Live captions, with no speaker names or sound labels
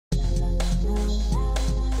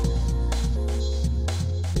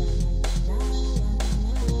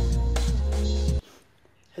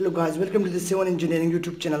Hello guys, welcome to the Civil Engineering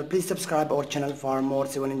YouTube channel. Please subscribe our channel for more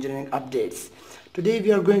civil engineering updates. Today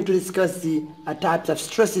we are going to discuss the types of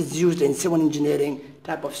stresses used in civil engineering,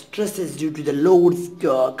 type of stresses due to the loads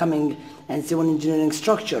coming in civil engineering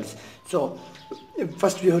structures. So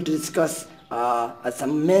first we have to discuss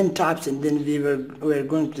some main types, and then we are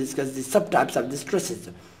going to discuss the subtypes of the stresses.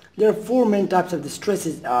 There are four main types of the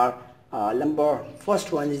stresses.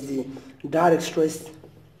 First one is the direct stress,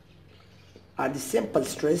 or the simple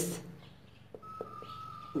stress,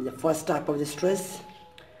 the first type of the stress.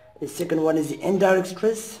 The second one is the indirect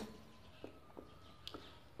stress,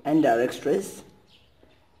 and the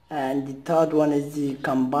third one is the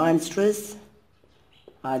combined stress.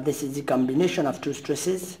 This is the combination of two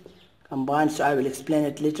stresses combined, so I will explain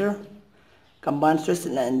it later. Combined stress.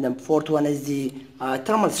 And the fourth one is the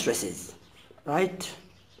thermal stresses, right?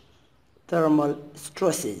 Thermal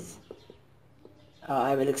stresses.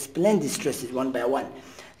 I will explain the stresses one by one.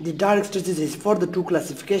 The direct stresses is for the two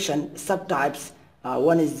classification subtypes.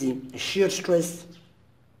 One is the shear stress,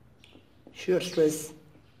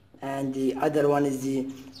 and the other one is the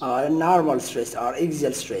normal stress or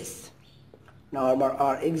axial stress.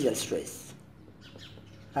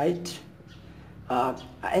 Right?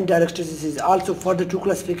 Indirect stresses is also for the two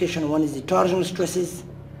classification. One is the torsional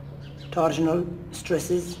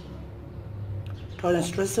stresses,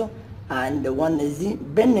 and one is the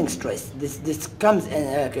bending stress. This comes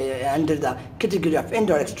under the category of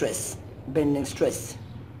indirect stress, bending stress.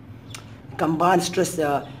 Combined stress,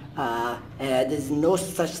 there is no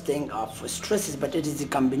such thing of stresses, but it is a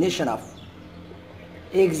combination of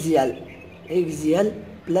axial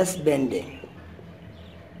plus bending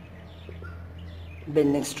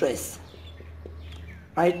stress.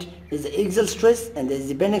 Right? There's the axial stress and there's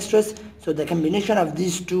the bending stress. So the combination of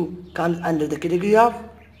these two comes under the category of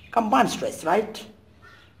combined stress, right?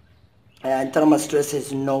 And thermal stress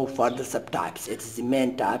is no further subtypes. It is the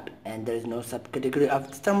main type, and there is no subcategory of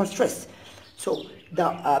thermal stress. So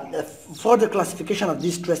the further classification of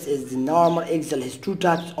this stress is the normal axial has two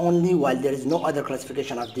types only, while there is no other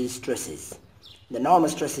classification of these stresses. The normal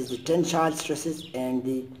stress is the tensile stresses, and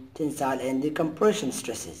the tensile and the compression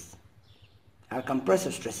stresses are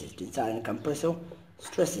compressive stresses, tensile and compressive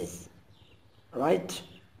stresses, right?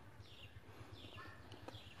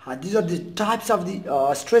 These are the types of the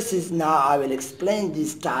stresses. Now I will explain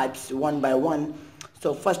these types one by one.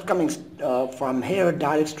 So first, coming from here,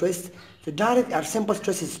 direct stress. So direct or simple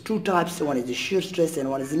stress is two types. One is the shear stress and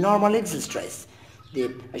one is the normal axial stress.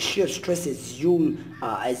 The shear stress is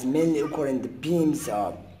as mainly occur in the beams,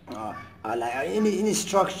 like any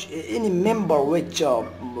structure, any member which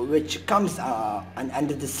comes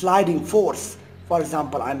under the sliding force. For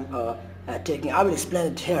example, I will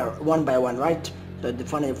explain it here one by one, right? So the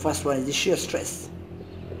first one is the shear stress,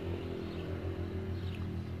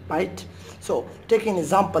 right? So taking an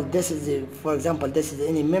example, for example, this is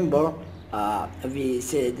any member. We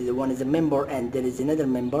say that one is a member and there is another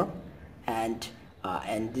member, and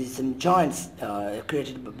these some joints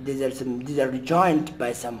created. These are joined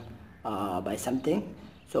by something.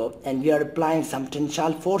 So, and we are applying some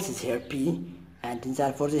tensile forces here P, and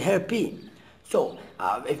tensile forces here P. So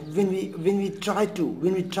when we try to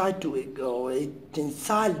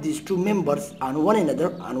tensile these two members on one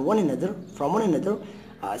another,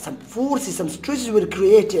 some forces, some stresses will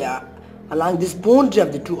create along this boundary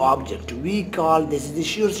of the two objects. We call this the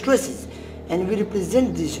shear stresses, and we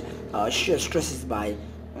represent these shear stresses by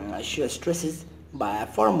a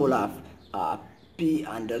formula of P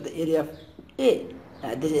under the area of A.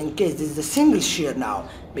 This, in case this is a single shear now,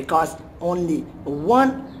 because only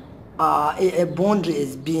one a boundary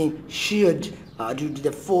is being sheared due to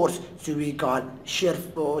the force, so we call shear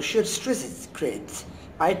stresses creates,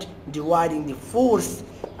 right? Dividing the force,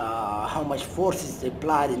 how much force is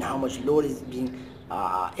applied and how much load is being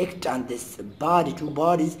acted on this two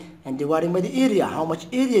bodies, and dividing by the area, how much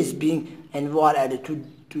area is being involved at the two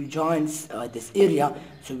joints, this area.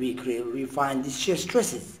 So we find these shear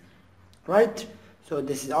stresses, right? So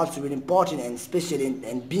this is also very important, and especially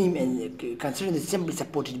in beam, and considering the simple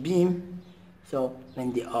supported beam. So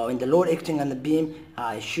when the load acting on the beam,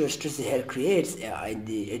 shear stresses here creates at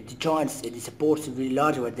the joints, it supports very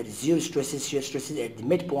large, where there is shear stresses at the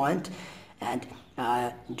midpoint, and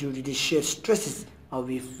due to the shear stresses,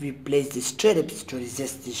 we place the stirrups to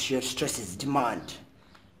resist the shear stresses demand,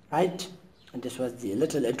 right? And this was the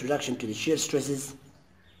little introduction to the shear stresses.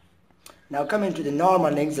 Now coming to the normal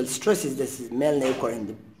and axial stresses, this is mainly occur in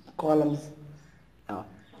the columns.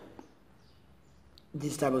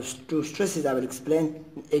 These type of two stresses I will explain.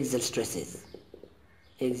 Axial stresses.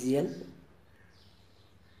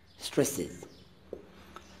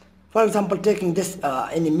 For example, taking this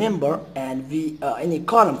any member and any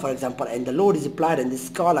column, for example, and the load is applied in this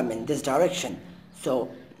column in this direction. So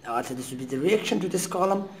this will be the reaction to this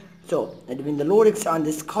column. So when the load is on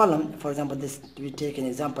this column, for example, this we take an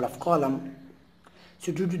example of column.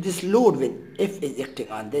 So due to this load, when F is acting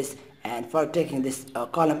on this, and for taking this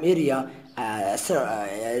column area,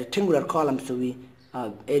 rectangular column, so we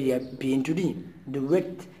area B into D, the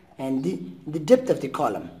width and the depth of the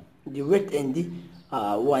column, the width and the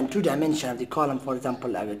two dimension of the column. For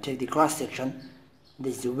example, I will take the cross section.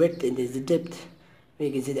 This is the width and this is the depth.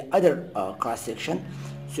 We can see the other cross section.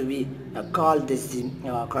 So we call this the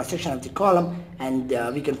cross section of the column, and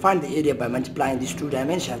we can find the area by multiplying these two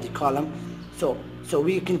dimensions of the column. So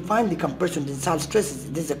we can find the compression tensile stresses.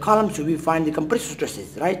 This is a column, so we find the compressive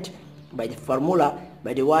stresses, right? By the formula,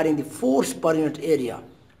 by dividing the force per unit area.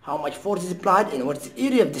 How much force is applied and what's the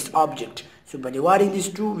area of this object. So by dividing these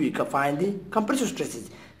two, we can find the compressive stresses.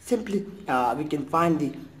 Simply, we can find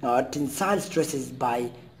the tensile stresses by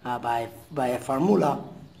a formula.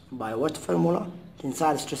 By what formula?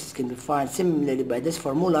 Tensile stresses can be found similarly by this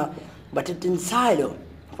formula, but a tensile,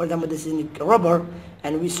 for example, this is in rubber,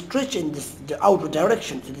 and we stretch in the outward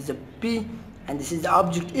direction. So this is a P, and this is the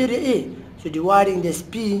object area A. So dividing this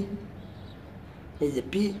P, this is a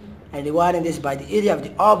P, and dividing this by the area of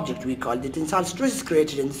the object, we call the tensile stresses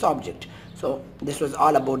created in this object. So this was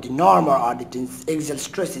all about the normal or the axial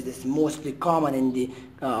stresses. This is mostly common in the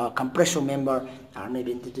compression member, or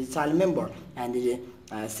maybe in the tensile member, and the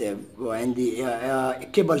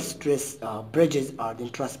cable stress bridges or the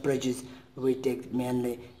truss bridges, we take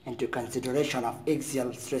mainly into consideration of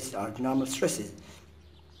axial stress or normal stresses.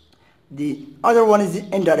 The other one is the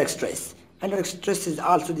indirect stress. Indirect stress is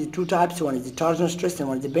also the two types. One is the torsional stress and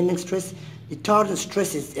one is the bending stress. The torsional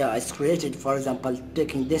stress is created, for example,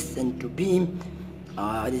 taking this into beam,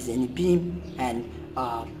 this is any beam, and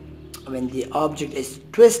when the object is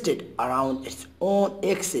twisted around its own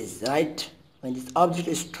axis, right? When this object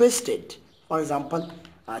is twisted, for example,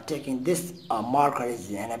 taking this marker is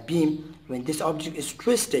in a beam, when this object is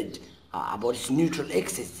twisted about its neutral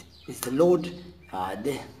axis, is the load,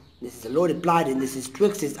 this is the load applied, and this is two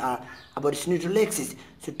axes are about its neutral axis.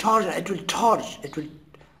 So torsion, it will torch, it will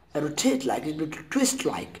rotate like, it will twist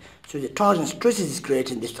like. So the torsion stresses is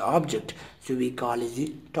created in this object, so we call it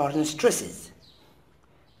the torsion stresses.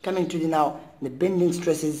 Coming to now the bending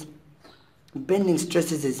stresses. Bending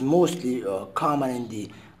stresses is mostly common in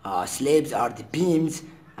the slabs or the beams,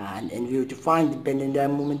 and we have to find the bending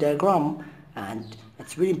moment diagram, and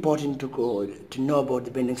it's very important to know about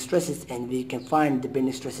the bending stresses, and we can find the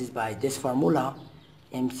bending stresses by this formula,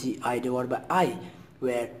 MCI divided by I,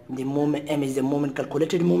 where the moment M is the moment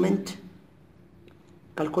calculated moment,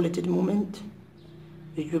 which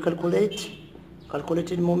we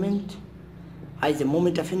calculated moment, I is the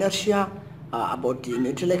moment of inertia about the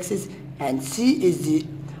neutral axis, and C is the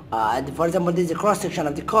for example, this is a cross section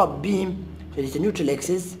of the curved beam, so it is the neutral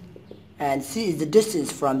axis, and C is the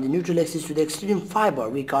distance from the neutral axis to the extreme fiber,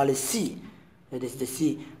 we call it C. That is the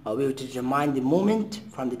C. We will determine the moment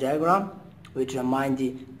from the diagram. We determine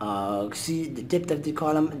the C, the depth of the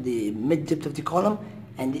column, the mid depth of the column,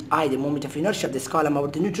 and the I, the moment of inertia of this column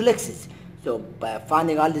about the neutral axis. So by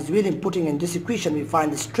finding all this wheel and putting in this equation, we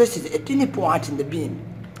find the stresses at any point in the beam,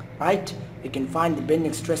 right? We can find the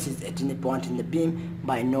bending stresses at any point in the beam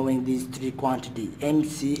by knowing these three quantities, M,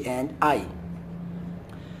 C, and I.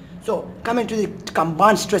 So coming to the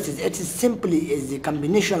combined stresses, it is simply the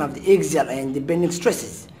combination of the axial and the bending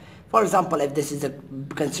stresses. For example, if this is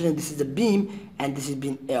considering this is a beam and this is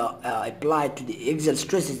being applied to the axial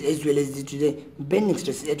stresses as well as to the bending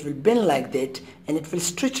stresses, it will bend like that and it will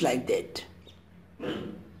stretch like that.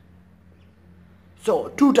 So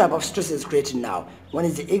two types of stresses created now. One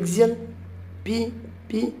is the axial, P.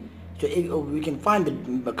 So we can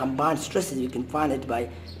find the combined stresses. We can find it by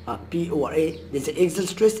P over A. There's the axial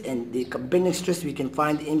stress, and the bending stress we can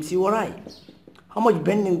find the MC over I. How much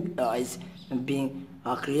bending is being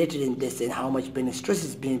created in this, and how much bending stress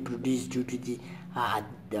is being produced due to the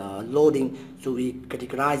loading? So we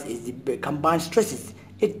categorize as the combined stresses.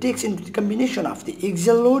 It takes into the combination of the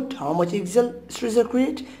axial load, how much axial stress are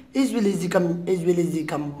created, as well as the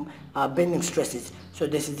bending stresses. So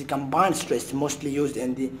this is the combined stress, mostly used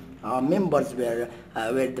in the members where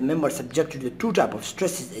the members subjected to the two types of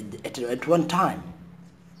stresses at one time.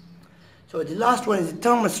 So the last one is the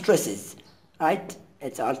thermal stresses, right?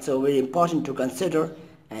 It's also very important to consider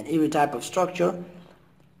and every type of structure.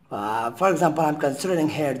 For example, I'm considering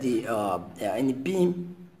here the any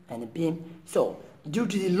beam. So due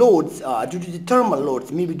to the loads, due to the thermal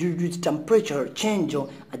loads, maybe due to the temperature change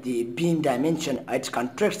at the beam dimension, it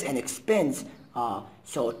contracts and expands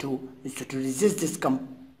So to resist this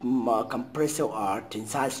compressive or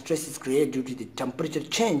tensile stresses created due to the temperature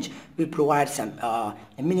change, we provide some a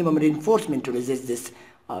minimum reinforcement to resist this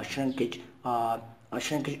shrinkage.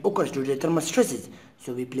 Shrinkage occurs due to the thermal stresses.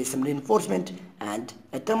 So we place some reinforcement, and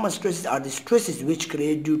thermal stresses are the stresses which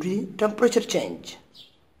create due to the temperature change,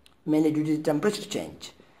 mainly due to the temperature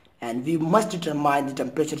change. And we must determine the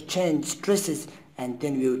temperature change stresses, and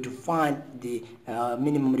then we have to find the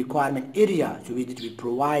minimum requirement area so we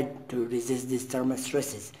provide to resist these thermal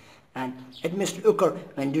stresses. And it must occur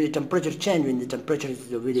when due to temperature change, when the temperature is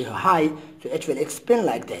very high, so it will expand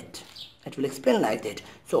like that. It will expand like that.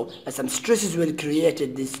 So some stresses will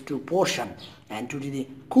create these two portion, and due to the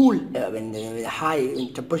cool when the high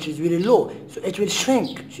when temperature is very low, so it will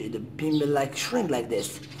shrink. So the beam will like shrink like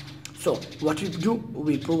this. So what we do,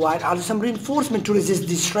 we provide also some reinforcement to resist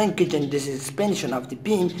this shrinkage and this expansion of the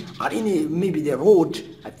beam, or any maybe the road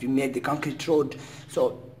if you make the concrete road.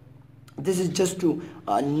 So this is just to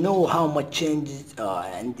know how much changes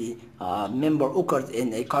and the member occurs,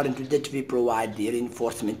 and according to that we provide the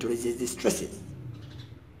reinforcement to resist the stresses.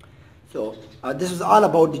 So this is all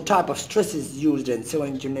about the type of stresses used in civil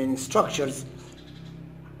engineering structures.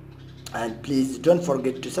 And please don't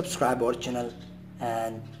forget to subscribe our channel,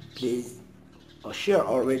 and please share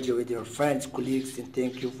our video with your friends, colleagues, and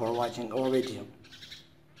thank you for watching our video.